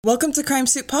Welcome to Crime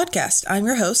Soup Podcast. I'm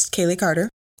your host, Kaylee Carter.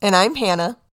 And I'm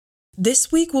Hannah.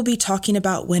 This week we'll be talking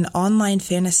about when online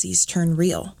fantasies turn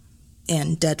real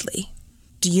and deadly.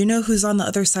 Do you know who's on the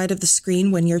other side of the screen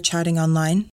when you're chatting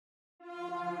online?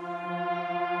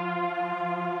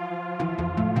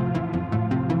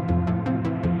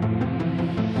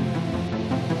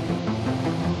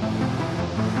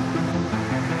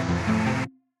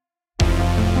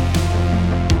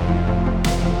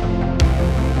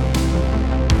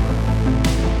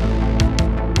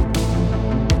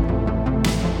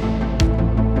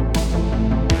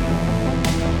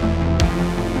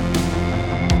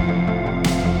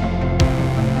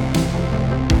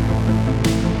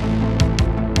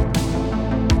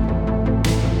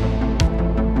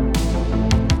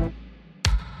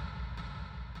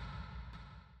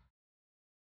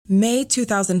 May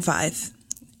 2005,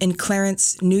 in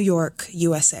Clarence, New York,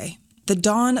 USA. The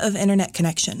dawn of internet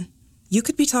connection. You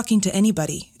could be talking to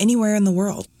anybody, anywhere in the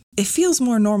world. It feels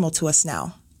more normal to us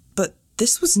now, but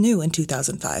this was new in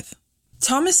 2005.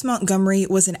 Thomas Montgomery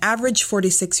was an average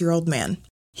 46-year-old man.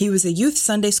 He was a youth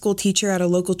Sunday school teacher at a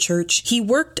local church. He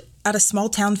worked at a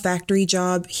small-town factory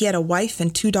job. He had a wife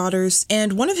and 2 daughters,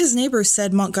 and one of his neighbors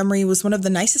said Montgomery was one of the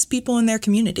nicest people in their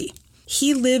community.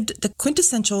 He lived the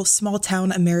quintessential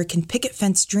small-town American picket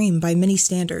fence dream by many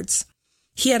standards.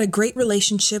 He had a great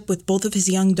relationship with both of his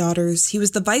young daughters. He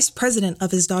was the vice president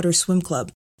of his daughter's swim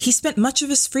club. He spent much of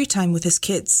his free time with his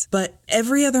kids, but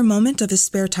every other moment of his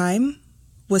spare time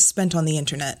was spent on the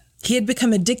internet. He had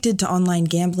become addicted to online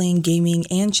gambling, gaming,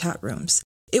 and chat rooms.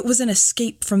 It was an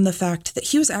escape from the fact that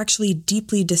he was actually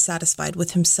deeply dissatisfied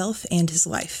with himself and his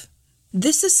life.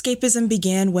 This escapism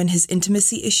began when his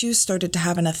intimacy issues started to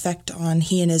have an effect on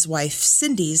he and his wife,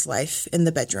 Cindy's life in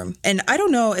the bedroom. And I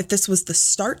don't know if this was the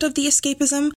start of the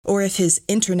escapism or if his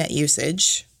internet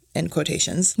usage, in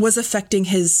quotations, was affecting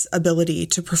his ability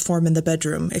to perform in the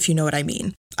bedroom, if you know what I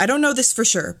mean. I don't know this for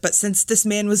sure, but since this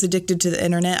man was addicted to the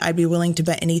internet, I'd be willing to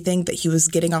bet anything that he was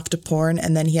getting off to porn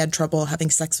and then he had trouble having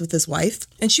sex with his wife.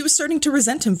 And she was starting to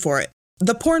resent him for it.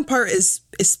 The porn part is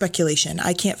speculation.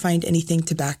 I can't find anything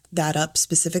to back that up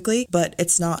specifically, but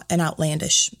it's not an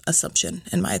outlandish assumption,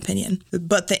 in my opinion.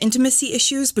 But the intimacy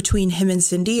issues between him and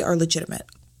Cindy are legitimate.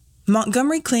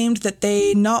 Montgomery claimed that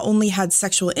they not only had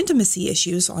sexual intimacy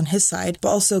issues on his side, but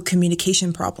also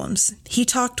communication problems. He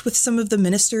talked with some of the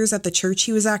ministers at the church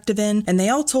he was active in, and they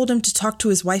all told him to talk to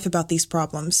his wife about these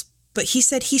problems. But he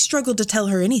said he struggled to tell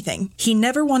her anything. He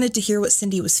never wanted to hear what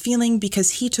Cindy was feeling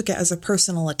because he took it as a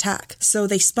personal attack. So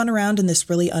they spun around in this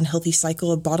really unhealthy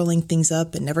cycle of bottling things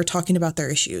up and never talking about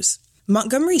their issues.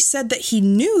 Montgomery said that he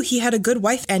knew he had a good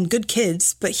wife and good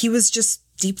kids, but he was just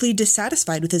deeply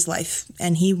dissatisfied with his life,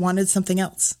 and he wanted something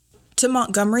else. To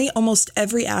Montgomery, almost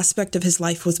every aspect of his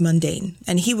life was mundane,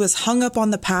 and he was hung up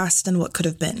on the past and what could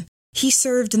have been. He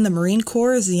served in the Marine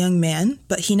Corps as a young man,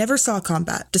 but he never saw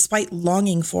combat, despite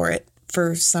longing for it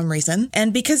for some reason.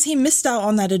 And because he missed out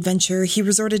on that adventure, he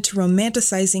resorted to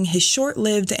romanticizing his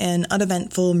short-lived and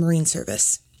uneventful Marine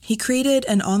service. He created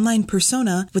an online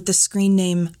persona with the screen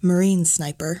name Marine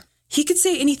Sniper. He could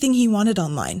say anything he wanted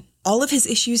online. All of his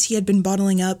issues he had been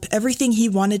bottling up, everything he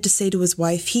wanted to say to his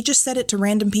wife, he just said it to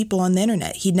random people on the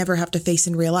internet he'd never have to face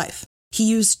in real life. He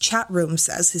used chat rooms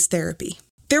as his therapy.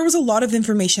 There was a lot of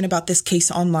information about this case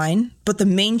online, but the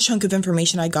main chunk of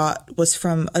information I got was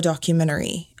from a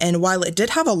documentary. And while it did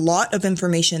have a lot of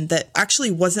information that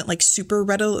actually wasn't like super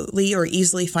readily or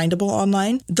easily findable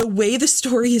online, the way the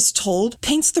story is told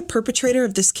paints the perpetrator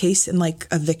of this case in like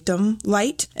a victim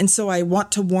light. And so I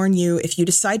want to warn you, if you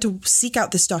decide to seek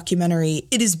out this documentary,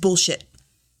 it is bullshit.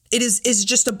 It's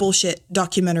just a bullshit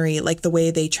documentary, like the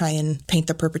way they try and paint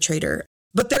the perpetrator.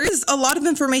 But there is a lot of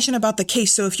information about the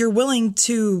case, so if you're willing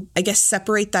to, I guess,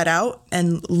 separate that out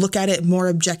and look at it more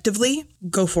objectively,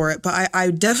 go for it. But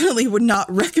I definitely would not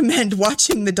recommend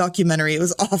watching the documentary. It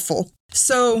was awful.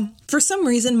 So, for some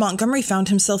reason, Montgomery found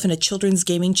himself in a children's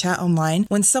gaming chat online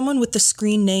when someone with the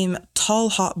screen name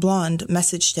TALHOTBLOND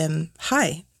messaged him,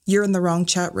 "Hi, you're in the wrong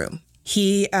chat room."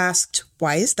 He asked,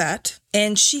 "Why is that?"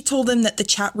 And she told him that the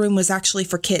chat room was actually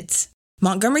for kids.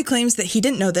 Montgomery claims that he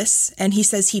didn't know this, and he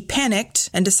says he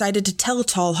panicked and decided to tell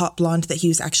TALHOTBLOND that he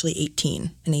was actually 18.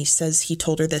 And he says he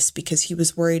told her this because he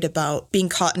was worried about being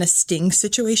caught in a sting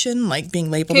situation, like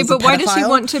being labeled as a pedophile. Okay, but why does he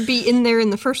want to be in there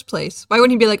in the first place? Why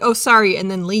wouldn't he be like, "Oh, sorry,"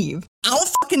 and then leave? I don't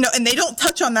fucking know. And they don't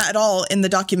touch on that at all in the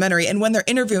documentary. And when they're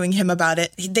interviewing him about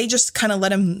it, they just kind of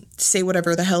let him say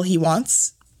whatever the hell he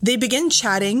wants. They begin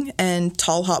chatting, and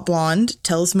TALHOTBLOND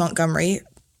tells Montgomery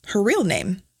her real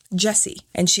name, Jessie,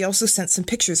 and she also sent some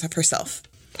pictures of herself.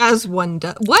 As one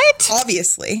does. What?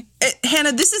 Obviously.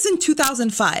 Hannah, this is in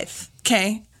 2005,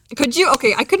 okay? Could you?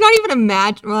 Okay, I could not even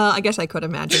imagine. Well, I guess I could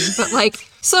imagine. But like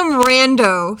some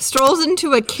rando strolls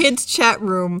into a kid's chat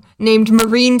room named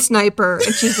Marine Sniper,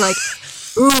 and she's like,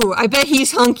 ooh, I bet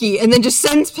he's hunky, and then just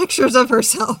sends pictures of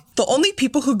herself. The only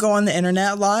people who go on the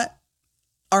internet a lot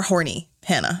are horny,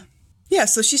 Hannah. Yeah,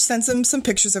 so she sends him some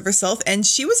pictures of herself, and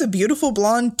she was a beautiful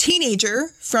blonde teenager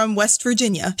from West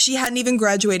Virginia. She hadn't even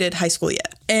graduated high school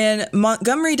yet. And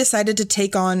Montgomery decided to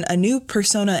take on a new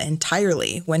persona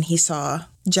entirely when he saw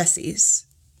Jesse's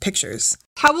pictures.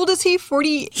 How old is he?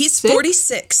 40? He's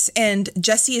 46, and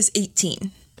Jesse is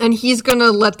 18. And he's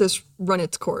gonna let this run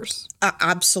its course.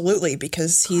 Absolutely,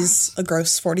 because he's a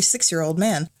gross 46-year-old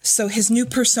man. So his new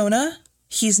persona,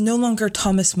 he's no longer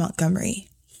Thomas Montgomery.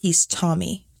 He's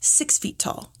Tommy. 6 feet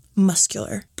tall,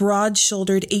 muscular,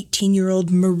 broad-shouldered 18-year-old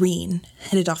Marine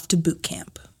headed off to boot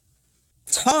camp.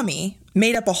 Tommy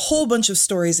made up a whole bunch of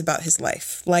stories about his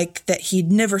life, like that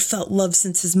he'd never felt love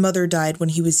since his mother died when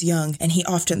he was young, and he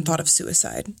often thought of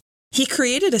suicide. He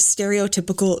created a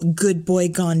stereotypical good boy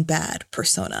gone bad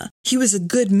persona. He was a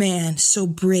good man, so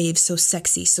brave, so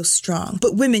sexy, so strong,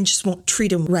 but women just won't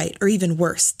treat him right, or even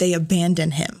worse, they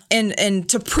abandon him. And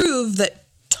to prove that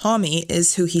Tommy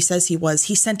is who he says he was,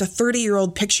 he sent a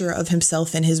 30-year-old picture of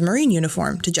himself in his Marine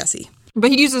uniform to Jesse. But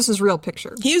he uses his real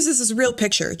picture. He uses his real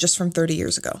picture just from 30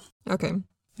 years ago. Okay.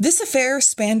 This affair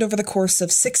spanned over the course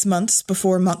of 6 months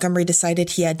before Montgomery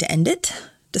decided he had to end it.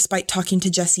 Despite talking to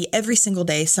Jesse every single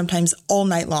day, sometimes all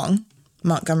night long,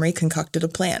 Montgomery concocted a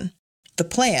plan. The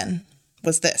plan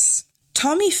was this.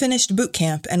 Tommy finished boot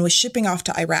camp and was shipping off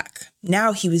to Iraq.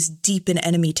 Now he was deep in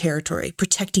enemy territory,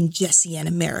 protecting Jesse and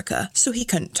America, so he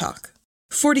couldn't talk.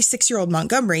 46-year-old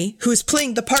Montgomery, who was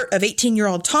playing the part of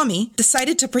 18-year-old Tommy,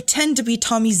 decided to pretend to be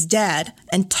Tommy's dad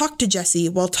and talk to Jesse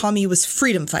while Tommy was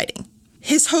freedom fighting.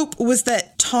 His hope was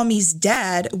that Tommy's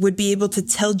dad would be able to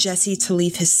tell Jesse to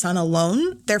leave his son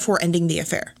alone, therefore ending the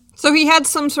affair. So he had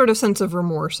some sort of sense of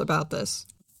remorse about this.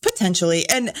 Potentially.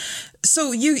 And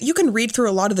so you can read through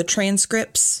a lot of the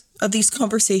transcripts of these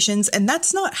conversations, and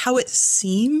that's not how it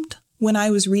seemed when I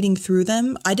was reading through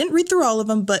them. I didn't read through all of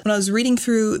them, but when I was reading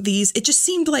through these, it just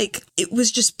seemed like it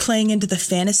was just playing into the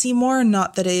fantasy more,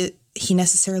 not that he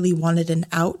necessarily wanted an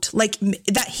out. Like,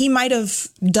 that he might have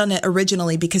done it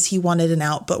originally because he wanted an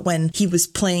out, but when he was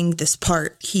playing this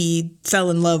part, he fell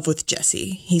in love with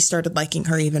Jessie. He started liking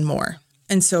her even more.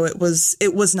 And so it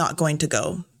was not going to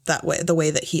go that way, the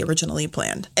way that he originally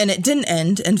planned. And it didn't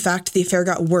end. In fact, the affair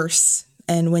got worse.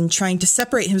 And when trying to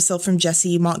separate himself from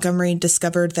Jessie, Montgomery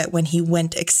discovered that when he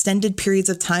went extended periods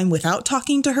of time without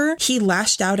talking to her, he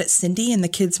lashed out at Cindy and the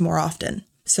kids more often.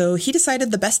 So he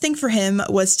decided the best thing for him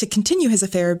was to continue his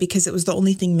affair because it was the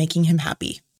only thing making him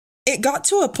happy. It got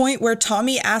to a point where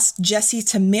Tommy asked Jessie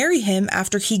to marry him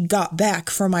after he got back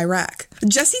from Iraq.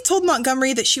 Jessie told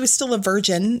Montgomery that she was still a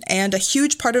virgin, and a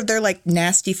huge part of their,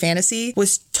 nasty fantasy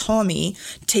was Tommy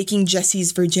taking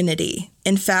Jessie's virginity.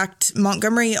 In fact,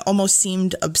 Montgomery almost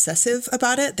seemed obsessive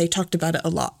about it. They talked about it a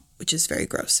lot, which is very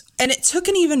gross. And it took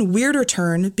an even weirder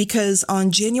turn because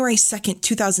on January 2nd,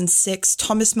 2006,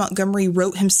 Thomas Montgomery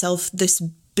wrote himself this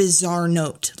bizarre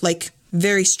note,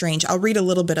 very strange. I'll read a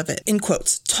little bit of it. In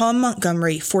quotes, Tom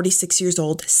Montgomery, 46 years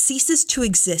old, ceases to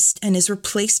exist and is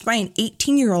replaced by an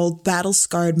 18-year-old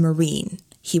battle-scarred Marine,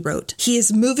 he wrote. He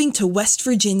is moving to West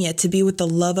Virginia to be with the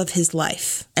love of his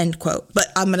life, end quote.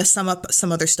 But I'm going to sum up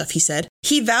some other stuff he said.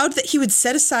 He vowed that he would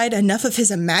set aside enough of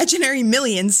his imaginary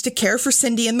millions to care for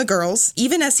Cindy and the girls,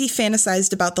 even as he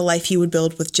fantasized about the life he would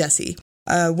build with Jessie.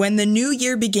 When the new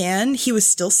year began, he was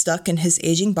still stuck in his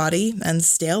aging body and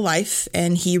stale life,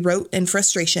 and he wrote in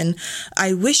frustration,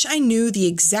 I wish I knew the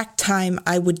exact time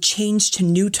I would change to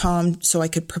new Tom so I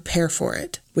could prepare for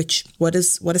it. Which, what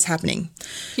is happening?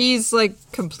 He's,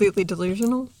 completely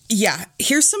delusional? Yeah,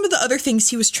 here's some of the other things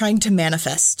he was trying to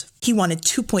manifest. He wanted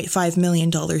 $2.5 million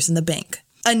in the bank.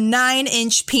 A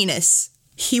 9-inch penis.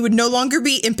 He would no longer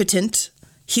be impotent.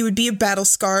 He would be a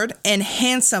battle-scarred and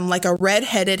handsome like a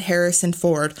red-headed Harrison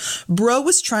Ford. Bro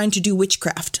was trying to do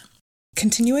witchcraft.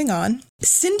 Continuing on,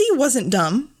 Cindy wasn't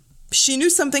dumb. She knew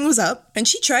something was up, and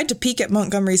she tried to peek at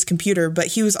Montgomery's computer, but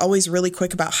he was always really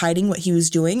quick about hiding what he was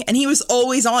doing, and he was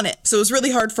always on it, so it was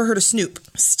really hard for her to snoop.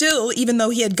 Still, even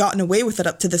though he had gotten away with it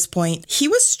up to this point, he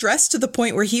was stressed to the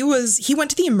point where he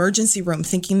went to the emergency room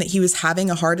thinking that he was having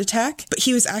a heart attack, but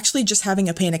he was actually just having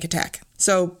a panic attack.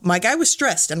 So my guy was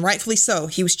stressed, and rightfully so.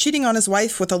 He was cheating on his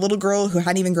wife with a little girl who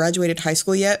hadn't even graduated high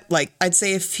school yet. I'd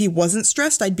say if he wasn't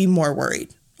stressed, I'd be more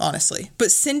worried. Honestly.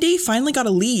 But Cindy finally got a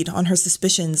lead on her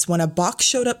suspicions when a box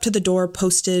showed up to the door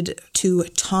posted to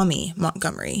Tommy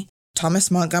Montgomery. Thomas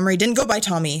Montgomery didn't go by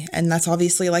Tommy, and that's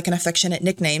obviously an affectionate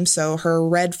nickname, so her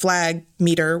red flag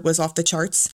meter was off the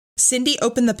charts. Cindy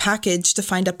opened the package to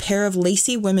find a pair of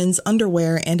lacy women's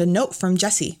underwear and a note from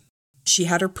Jesse. She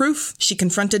had her proof. She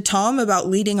confronted Tom about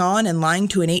leading on and lying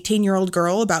to an 18-year-old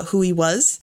girl about who he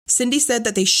was. Cindy said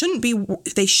that they should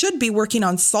be working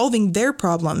on solving their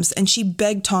problems, and she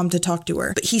begged Tom to talk to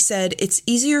her. But he said, "It's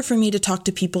easier for me to talk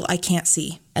to people I can't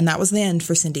see." And that was the end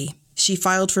for Cindy. She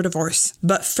filed for divorce.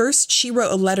 But first, she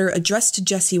wrote a letter addressed to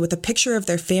Jesse with a picture of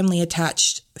their family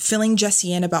attached, filling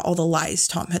Jesse in about all the lies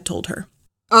Tom had told her.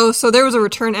 Oh, so there was a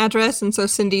return address, and so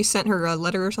Cindy sent her a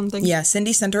letter or something? Yeah,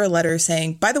 Cindy sent her a letter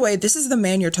saying, "By the way, this is the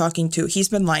man you're talking to. He's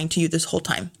been lying to you this whole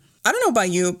time." I don't know about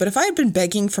you, but if I had been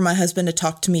begging for my husband to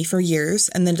talk to me for years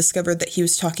and then discovered that he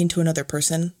was talking to another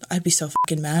person, I'd be so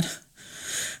fucking mad.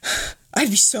 I'd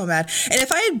be so mad. And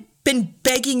if I had been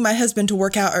begging my husband to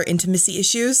work out our intimacy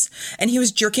issues and he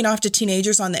was jerking off to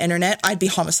teenagers on the internet, I'd be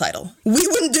homicidal. We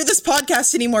wouldn't do this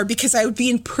podcast anymore because I would be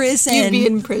in prison. You'd be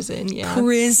in prison, yeah.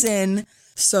 Prison.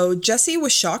 So Jessie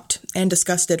was shocked and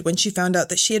disgusted when she found out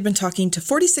that she had been talking to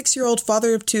 46-year-old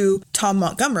father of two Tom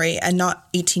Montgomery and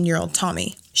not 18-year-old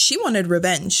Tommy. She wanted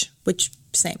revenge, which,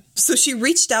 same. So she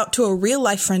reached out to a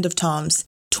real-life friend of Tom's,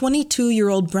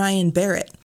 22-year-old Brian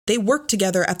Barrett. They worked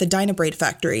together at the Dynabraid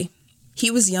factory.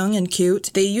 He was young and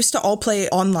cute. They used to all play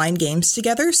online games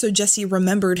together, so Jessie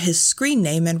remembered his screen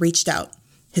name and reached out.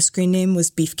 His screen name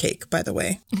was Beefcake, by the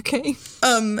way. Okay.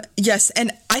 Yes,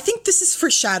 and I think this is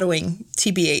foreshadowing,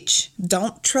 TBH.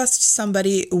 Don't trust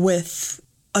somebody with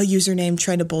a username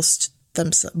trying to bolster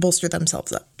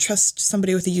themselves up. Trust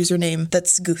somebody with a username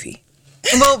that's goofy.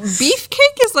 Well,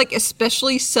 Beefcake is, like,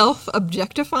 especially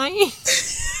self-objectifying.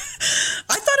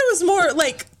 I thought it was more,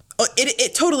 like,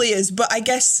 it totally is, but I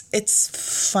guess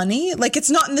it's funny. Like, it's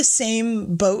not in the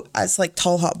same boat as, like,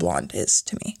 Tall Hot Blonde is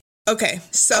to me. Okay,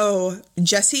 so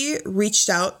Jessie reached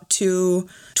out to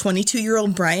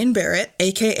 22-year-old Brian Barrett,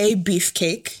 a.k.a.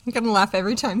 Beefcake. I'm gonna laugh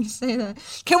every time you say that.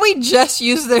 Can we just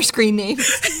use their screen names?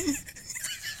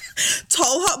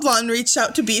 Tall Hot Blonde reached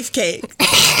out to Beefcake.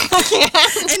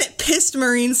 And it pissed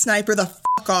Marine Sniper the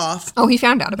fuck off. Oh, he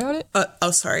found out about it?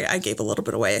 Sorry, I gave a little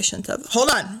bit away. I shouldn't have.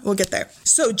 Hold on, we'll get there.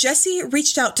 So Jessie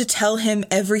reached out to tell him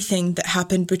everything that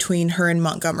happened between her and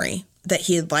Montgomery. That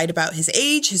he had lied about his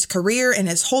age, his career, and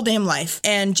his whole damn life.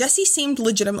 And Jessie seemed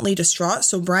legitimately distraught,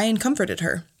 so Brian comforted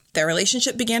her. Their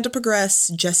relationship began to progress.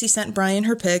 Jessie sent Brian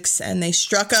her pics, and they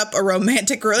struck up a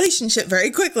romantic relationship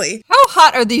very quickly. How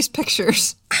hot are these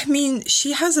pictures? I mean,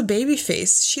 she has a baby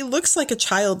face. She looks like a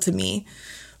child to me.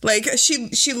 Like, she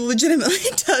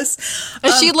legitimately does.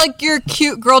 Is she like your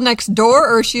cute girl next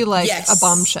door, or is she like yes, a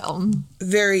bombshell?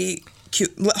 Very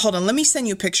cute. Hold on, let me send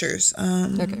you pictures.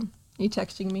 Okay. You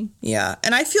texting me? Yeah,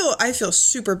 and I feel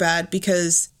super bad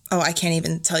because, I can't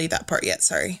even tell you that part yet,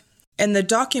 sorry. And the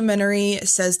documentary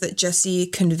says that Jessie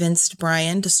convinced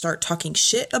Brian to start talking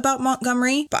shit about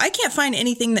Montgomery, but I can't find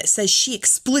anything that says she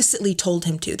explicitly told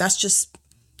him to. That's just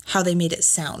how they made it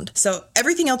sound. So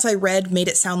everything else I read made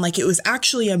it sound like it was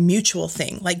actually a mutual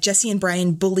thing, like Jessie and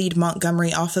Brian bullied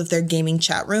Montgomery off of their gaming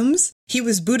chat rooms. He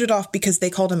was booted off because they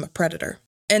called him a predator.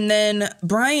 And then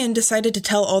Brian decided to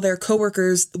tell all their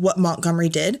coworkers what Montgomery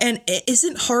did. And it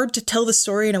isn't hard to tell the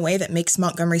story in a way that makes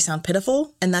Montgomery sound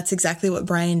pitiful. And that's exactly what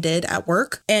Brian did at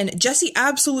work. And Jessie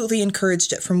absolutely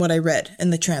encouraged it from what I read in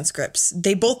the transcripts.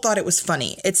 They both thought it was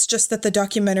funny. It's just that the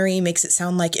documentary makes it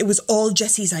sound like it was all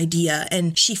Jessie's idea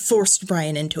and she forced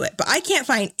Brian into it. But I can't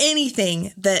find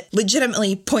anything that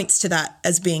legitimately points to that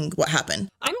as being what happened.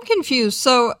 I'm confused.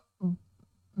 So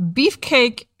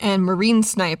Beefcake and Marine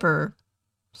Sniper...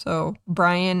 So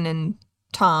Brian and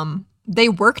Tom, they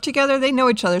work together, they know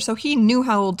each other, so he knew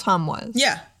how old Tom was.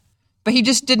 Yeah. But he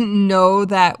just didn't know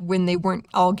that when they weren't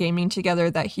all gaming together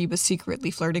that he was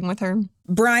secretly flirting with her.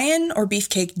 Brian or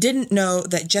Beefcake didn't know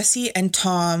that Jessie and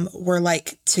Tom were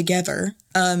like together,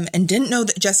 and didn't know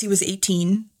that Jessie was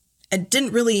 18, and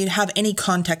didn't really have any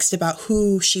context about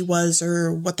who she was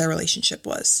or what their relationship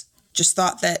was. Just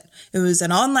thought that it was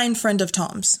an online friend of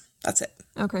Tom's. That's it.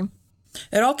 Okay.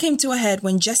 It all came to a head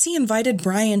when Jessie invited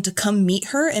Brian to come meet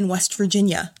her in West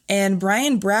Virginia. And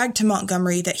Brian bragged to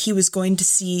Montgomery that he was going to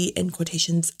see, in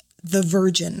quotations, the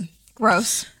Virgin.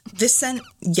 Gross.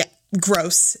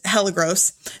 Gross. Hella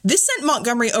gross. This sent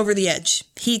Montgomery over the edge.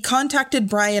 He contacted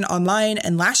Brian online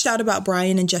and lashed out about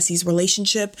Brian and Jessie's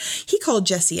relationship. He called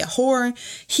Jessie a whore.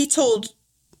 He told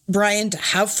Brian to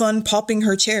have fun popping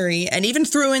her cherry and even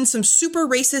threw in some super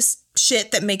racist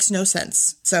shit that makes no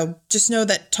sense. So just know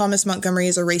that Thomas Montgomery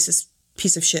is a racist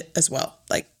piece of shit as well.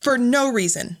 Like, for no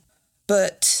reason.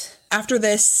 But after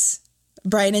this,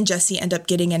 Brian and Jessie end up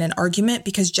getting in an argument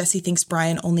because Jessie thinks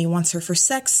Brian only wants her for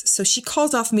sex. So she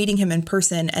calls off meeting him in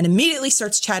person and immediately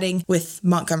starts chatting with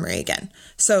Montgomery again.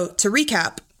 So to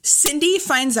recap, Cindy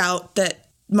finds out that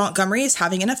Montgomery is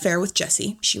having an affair with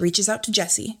Jesse. She reaches out to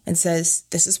Jesse and says,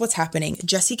 this is what's happening.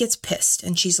 Jesse gets pissed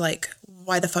and she's like,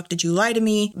 why the fuck did you lie to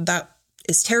me? That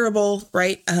is terrible,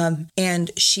 right?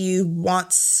 And she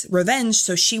wants revenge,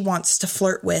 so she wants to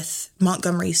flirt with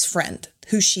Montgomery's friend,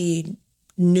 who she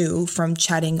knew from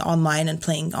chatting online and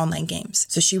playing online games.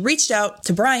 So she reached out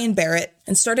to Brian Barrett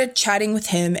and started chatting with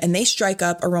him, and they strike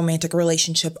up a romantic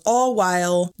relationship, all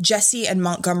while Jesse and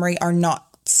Montgomery are not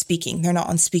speaking. They're not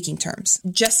on speaking terms.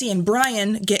 Jesse and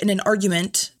Brian get in an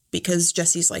argument because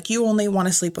Jesse's like, you only want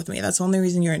to sleep with me. That's the only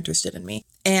reason you're interested in me.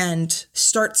 And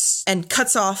starts and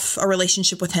cuts off a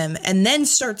relationship with him and then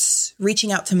starts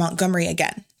reaching out to Montgomery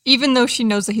again. Even though she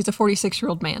knows that he's a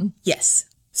 46-year-old man. Yes.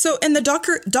 So, and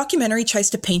the documentary tries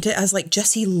to paint it as like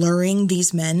Jesse luring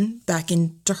these men back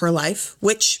into her life,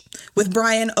 which with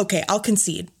Brian, okay, I'll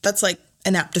concede. That's like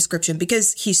an apt description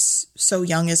because he's so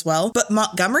young as well. But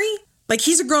Montgomery, like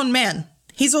he's a grown man.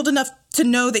 He's old enough to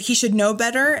know that he should know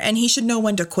better and he should know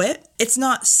when to quit. It's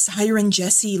not Siren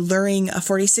Jesse luring a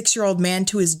 46-year-old man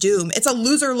to his doom. It's a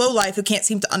loser lowlife who can't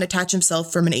seem to unattach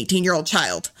himself from an 18-year-old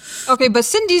child. Okay, but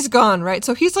Cindy's gone, right?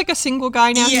 So he's like a single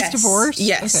guy now. Yes, he's divorced?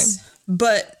 Yes. Okay.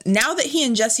 But now that he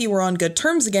and Jesse were on good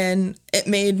terms again, it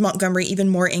made Montgomery even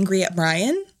more angry at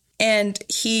Brian. And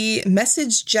he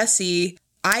messaged Jesse,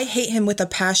 I hate him with a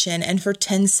passion, and for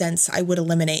 10 cents, I would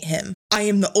eliminate him. I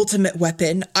am the ultimate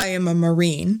weapon. I am a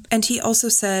Marine. And he also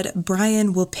said,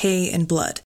 Brian will pay in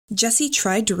blood. Jesse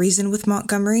tried to reason with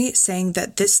Montgomery, saying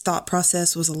that this thought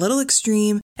process was a little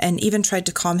extreme, and even tried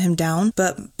to calm him down.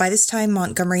 But by this time,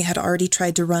 Montgomery had already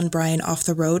tried to run Brian off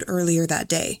the road earlier that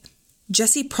day.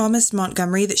 Jesse promised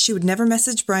Montgomery that she would never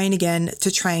message Brian again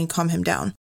to try and calm him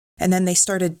down. And then they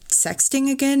started sexting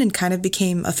again and kind of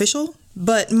became official.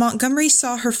 But Montgomery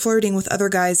saw her flirting with other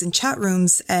guys in chat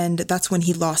rooms, and that's when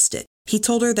he lost it. He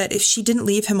told her that if she didn't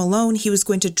leave him alone, he was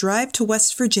going to drive to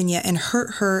West Virginia and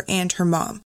hurt her and her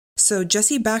mom. So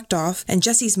Jesse backed off, and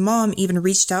Jesse's mom even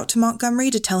reached out to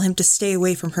Montgomery to tell him to stay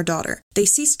away from her daughter. They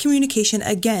ceased communication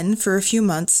again for a few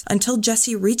months until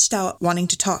Jesse reached out wanting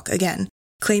to talk again,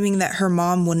 claiming that her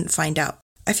mom wouldn't find out.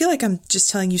 I feel like I'm just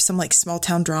telling you some like small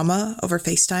town drama over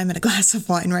FaceTime and a glass of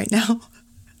wine right now.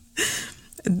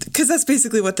 Because that's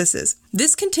basically what this is.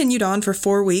 This continued on for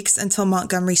 4 weeks until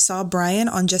Montgomery saw Brian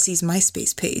on Jesse's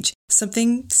MySpace page.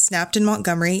 Something snapped in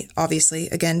Montgomery, obviously,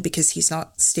 again, because he's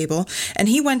not stable, and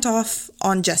he went off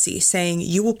on Jesse, saying,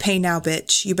 you will pay now,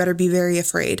 bitch. You better be very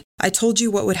afraid. I told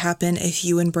you what would happen if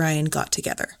you and Brian got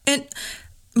together. And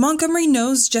Montgomery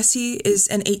knows Jesse is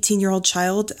an 18-year-old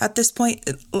child at this point.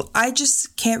 I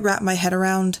just can't wrap my head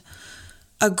around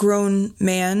a grown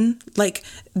man. Like,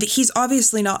 he's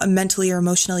obviously not a mentally or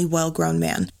emotionally well-grown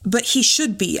man, but he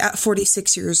should be at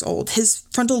 46 years old. His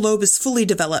frontal lobe is fully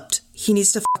developed. He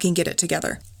needs to fucking get it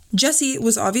together. Jessie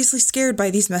was obviously scared by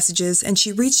these messages, and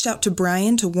she reached out to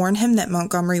Brian to warn him that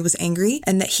Montgomery was angry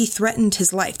and that he threatened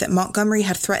his life, that Montgomery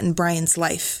had threatened Brian's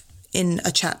life in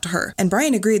a chat to her. And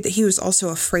Brian agreed that he was also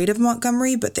afraid of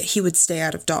Montgomery, but that he would stay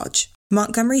out of Dodge.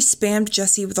 Montgomery spammed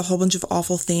Jesse with a whole bunch of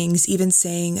awful things, even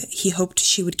saying he hoped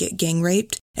she would get gang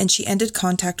raped, and she ended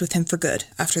contact with him for good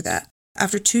after that.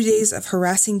 After 2 days of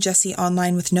harassing Jesse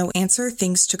online with no answer,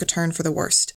 things took a turn for the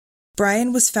worst.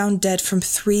 Brian was found dead from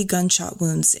 3 gunshot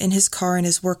wounds in his car in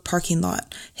his work parking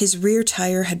lot. His rear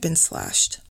tire had been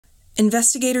slashed.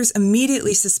 Investigators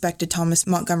immediately suspected Thomas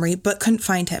Montgomery, but couldn't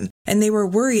find him, and they were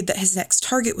worried that his next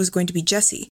target was going to be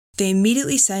Jesse. They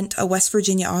immediately sent a West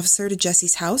Virginia officer to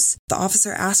Jesse's house. The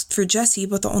officer asked for Jesse,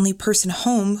 but the only person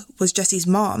home was Jesse's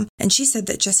mom, and she said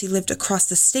that Jesse lived across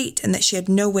the state and that she had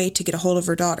no way to get a hold of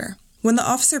her daughter. When the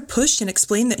officer pushed and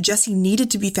explained that Jesse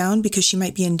needed to be found because she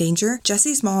might be in danger,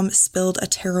 Jesse's mom spilled a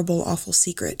terrible, awful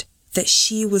secret, that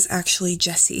she was actually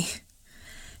Jesse.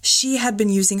 She had been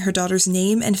using her daughter's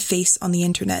name and face on the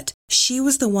internet. She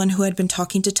was the one who had been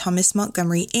talking to Thomas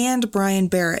Montgomery and Brian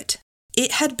Barrett.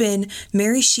 It had been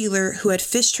Mary Sheeler who had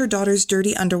fished her daughter's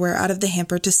dirty underwear out of the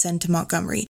hamper to send to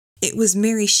Montgomery. It was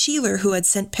Mary Sheeler who had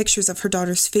sent pictures of her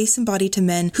daughter's face and body to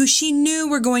men who she knew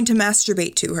were going to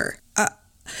masturbate to her.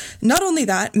 Not only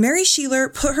that, Mary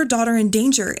Sheeler put her daughter in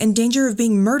danger of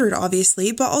being murdered,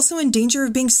 obviously, but also in danger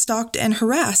of being stalked and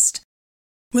harassed.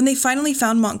 When they finally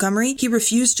found Montgomery, he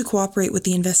refused to cooperate with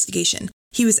the investigation.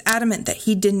 He was adamant that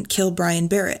he didn't kill Brian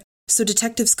Barrett. So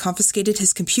detectives confiscated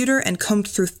his computer and combed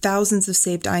through thousands of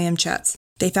saved IM chats.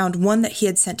 They found one that he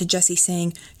had sent to Jesse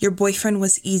saying, "Your boyfriend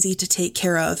was easy to take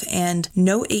care of, and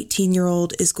no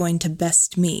 18-year-old is going to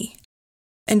best me."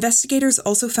 Investigators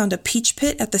also found a peach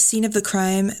pit at the scene of the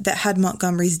crime that had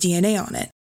Montgomery's DNA on it.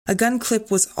 A gun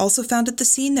clip was also found at the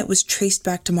scene that was traced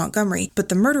back to Montgomery, but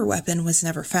the murder weapon was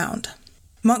never found.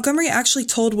 Montgomery actually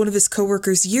told one of his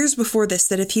coworkers years before this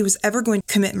that if he was ever going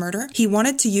to commit murder, he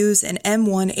wanted to use an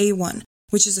M1A1,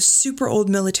 which is a super old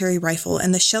military rifle,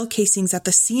 and the shell casings at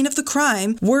the scene of the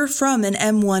crime were from an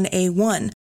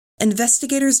M1A1.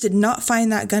 Investigators did not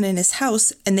find that gun in his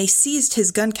house, and they seized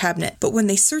his gun cabinet. But when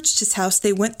they searched his house,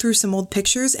 they went through some old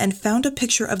pictures and found a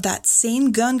picture of that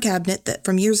same gun cabinet that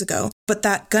from years ago, but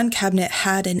that gun cabinet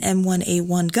had an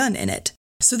M1A1 gun in it.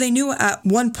 So they knew at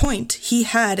one point he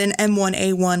had an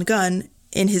M1A1 gun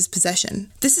in his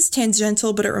possession. This is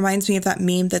tangential, but it reminds me of that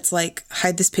meme that's like,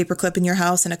 hide this paperclip in your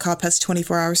house and a cop has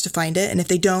 24 hours to find it. And if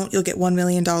they don't, you'll get $1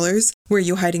 million. Where are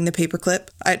you hiding the paperclip?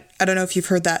 I don't know if you've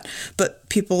heard that, but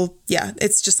people, yeah,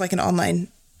 it's just like an online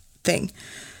thing.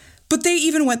 But they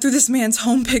even went through this man's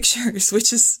home pictures,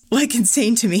 which is like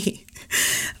insane to me.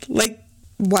 Like,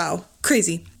 wow,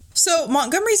 crazy. So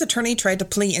Montgomery's attorney tried to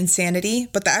plead insanity,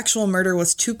 but the actual murder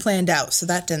was too planned out, so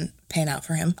that didn't pan out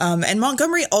for him. And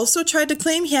Montgomery also tried to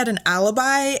claim he had an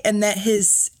alibi and that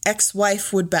his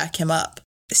ex-wife would back him up.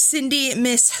 Cindy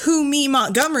Miss Who Me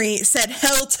Montgomery said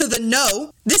hell to the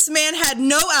no. This man had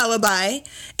no alibi.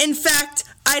 In fact,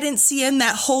 I didn't see him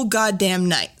that whole goddamn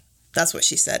night. That's what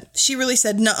she said. She really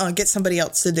said, nuh-uh, get somebody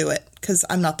else to do it, because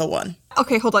I'm not the one.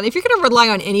 Okay, hold on. If you're going to rely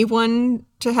on anyone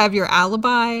to have your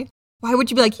alibi, why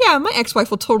would you be like, yeah, my ex-wife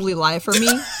will totally lie for me?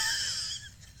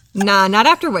 Nah, not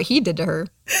after what he did to her.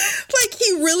 Like,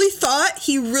 he really thought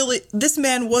this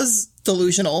man was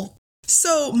delusional.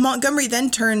 So Montgomery then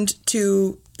turned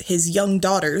to his young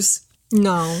daughters.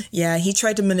 No. Yeah, he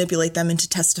tried to manipulate them into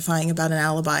testifying about an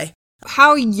alibi.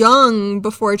 How young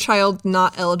before a child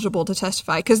not eligible to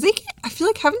testify? Because I feel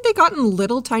like, haven't they gotten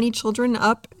little tiny children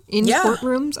up in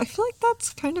courtrooms? I feel like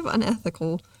that's kind of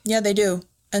unethical. Yeah, they do.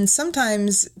 And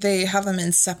sometimes they have them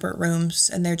in separate rooms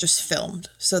and they're just filmed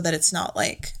so that it's not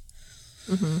like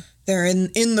they're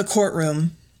in the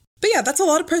courtroom. But yeah, that's a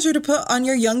lot of pressure to put on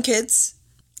your young kids,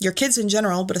 your kids in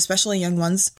general, but especially young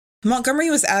ones. Montgomery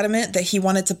was adamant that he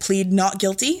wanted to plead not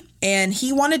guilty, and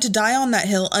he wanted to die on that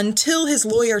hill until his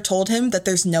lawyer told him that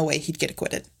there's no way he'd get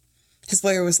acquitted. His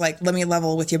lawyer was like, let me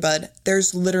level with you, bud.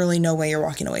 There's literally no way you're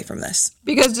walking away from this.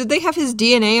 Because did they have his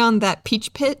DNA on that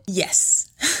peach pit? Yes.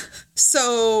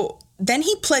 So then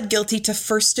he pled guilty to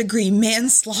first-degree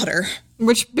manslaughter.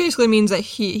 Which basically means that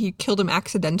he killed him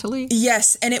accidentally?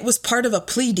 Yes, and it was part of a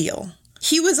plea deal.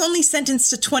 He was only sentenced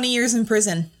to 20 years in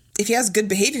prison. If he has good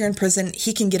behavior in prison,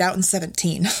 he can get out in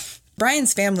 17.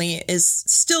 Brian's family is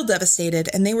still devastated,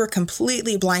 and they were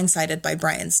completely blindsided by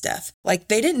Brian's death. Like,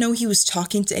 they didn't know he was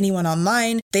talking to anyone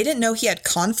online. They didn't know he had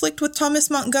conflict with Thomas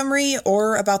Montgomery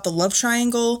or about the love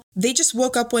triangle. They just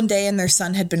woke up one day and their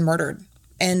son had been murdered.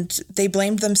 And they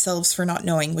blamed themselves for not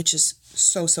knowing, which is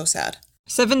so, so sad.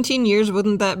 17 years,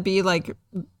 wouldn't that be like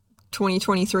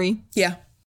 2023? Yeah.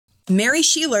 Mary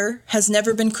Sheeler has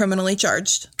never been criminally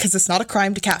charged because it's not a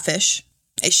crime to catfish.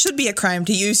 It should be a crime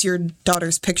to use your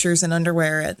daughter's pictures and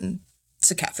underwear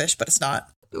to catfish, but it's not.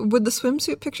 Would the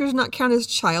swimsuit pictures not count as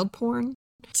child porn?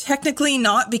 Technically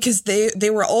not, because they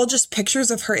were all just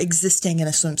pictures of her existing in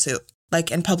a swimsuit,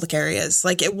 like in public areas.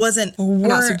 Like, it wasn't...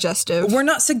 Not suggestive. We're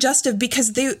not suggestive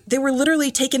because they were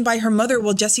literally taken by her mother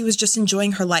while Jessie was just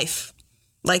enjoying her life.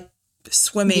 Like,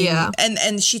 swimming. Yeah.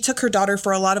 And she took her daughter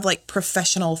for a lot of, like,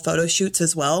 professional photo shoots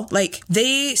as well. Like,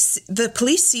 the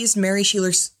police seized Mary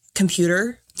Sheeler's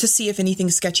computer to see if anything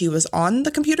sketchy was on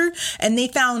the computer, and they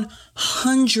found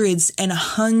hundreds and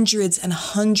hundreds and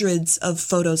hundreds of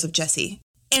photos of Jessie.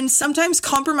 And sometimes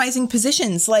compromising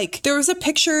positions. Like, there was a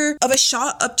picture of a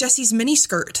shot up Jessie's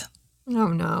miniskirt. Oh,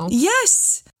 no.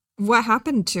 Yes. What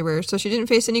happened to her? So she didn't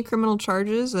face any criminal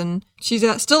charges, and she's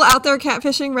still out there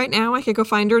catfishing right now? I could go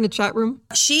find her in the chat room.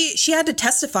 She had to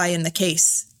testify in the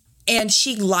case. And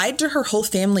she lied to her whole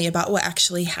family about what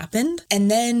actually happened.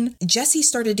 And then Jessie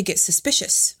started to get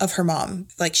suspicious of her mom.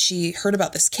 Like, she heard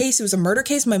about this case. It was a murder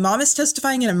case. My mom is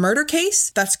testifying in a murder case.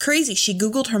 That's crazy. She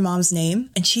Googled her mom's name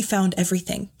and she found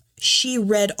everything. She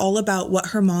read all about what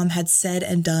her mom had said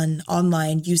and done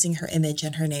online using her image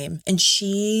and her name. And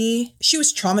she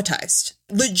was traumatized,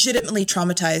 legitimately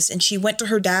traumatized. And she went to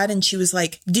her dad and she was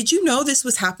like, did you know this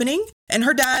was happening? And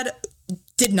her dad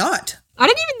did not. I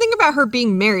didn't even think about her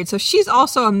being married. So she's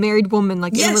also a married woman,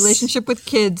 like, yes, in a relationship with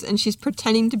kids, and she's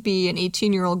pretending to be an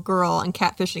 18-year-old girl and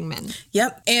catfishing men.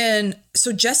 Yep. And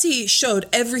so Jessie showed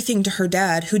everything to her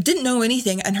dad, who didn't know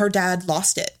anything, and her dad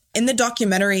lost it. In the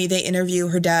documentary, they interview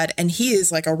her dad, and he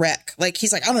is like a wreck. Like,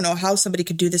 he's like, I don't know how somebody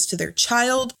could do this to their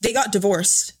child. They got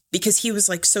divorced because he was,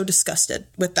 like, so disgusted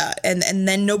with that. And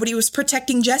then nobody was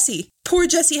protecting Jessie. Poor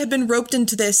Jessie had been roped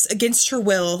into this against her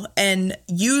will and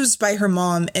used by her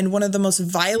mom in one of the most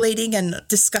violating and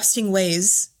disgusting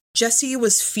ways. Jessie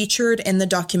was featured in the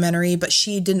documentary, but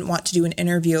she didn't want to do an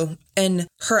interview. And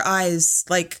her eyes,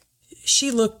 like,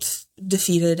 she looked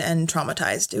defeated and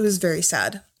traumatized. It was very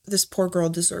sad. This poor girl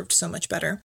deserved so much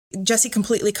better. Jessie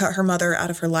completely cut her mother out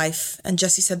of her life, and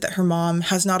Jessie said that her mom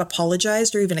has not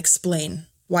apologized or even explained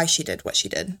why she did what she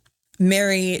did.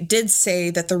 Mary did say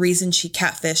that the reason she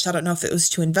catfished, I don't know if it was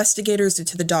to investigators or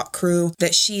to the dock crew,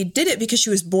 that she did it because she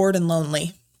was bored and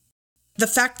lonely. The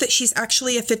fact that she's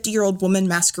actually a 50-year-old woman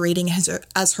masquerading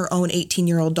as her own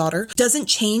 18-year-old daughter doesn't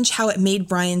change how it made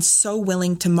Brian so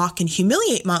willing to mock and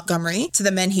humiliate Montgomery to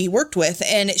the men he worked with,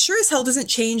 and it sure as hell doesn't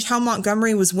change how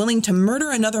Montgomery was willing to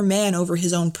murder another man over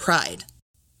his own pride.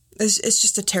 It's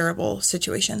just a terrible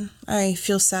situation. I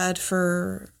feel sad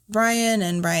for Brian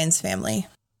and Brian's family.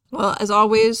 Well, as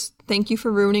always, thank you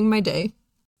for ruining my day.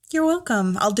 You're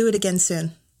welcome. I'll do it again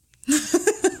soon.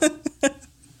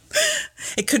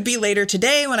 It could be later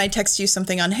today when I text you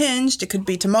something unhinged. It could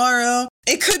be tomorrow.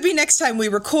 It could be next time we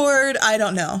record. I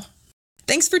don't know.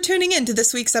 Thanks for tuning in to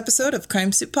this week's episode of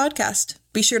Crime Soup Podcast.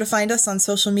 Be sure to find us on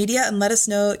social media and let us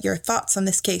know your thoughts on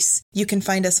this case. You can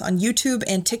find us on YouTube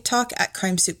and TikTok at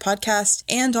Crime Soup Podcast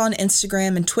and on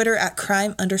Instagram and Twitter at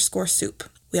crime_soup.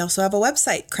 We also have a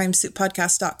website,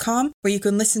 crimesouppodcast.com, where you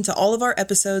can listen to all of our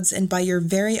episodes and buy your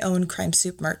very own Crime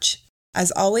Soup merch. As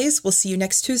always, we'll see you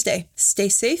next Tuesday. Stay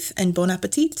safe and bon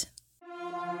appetit.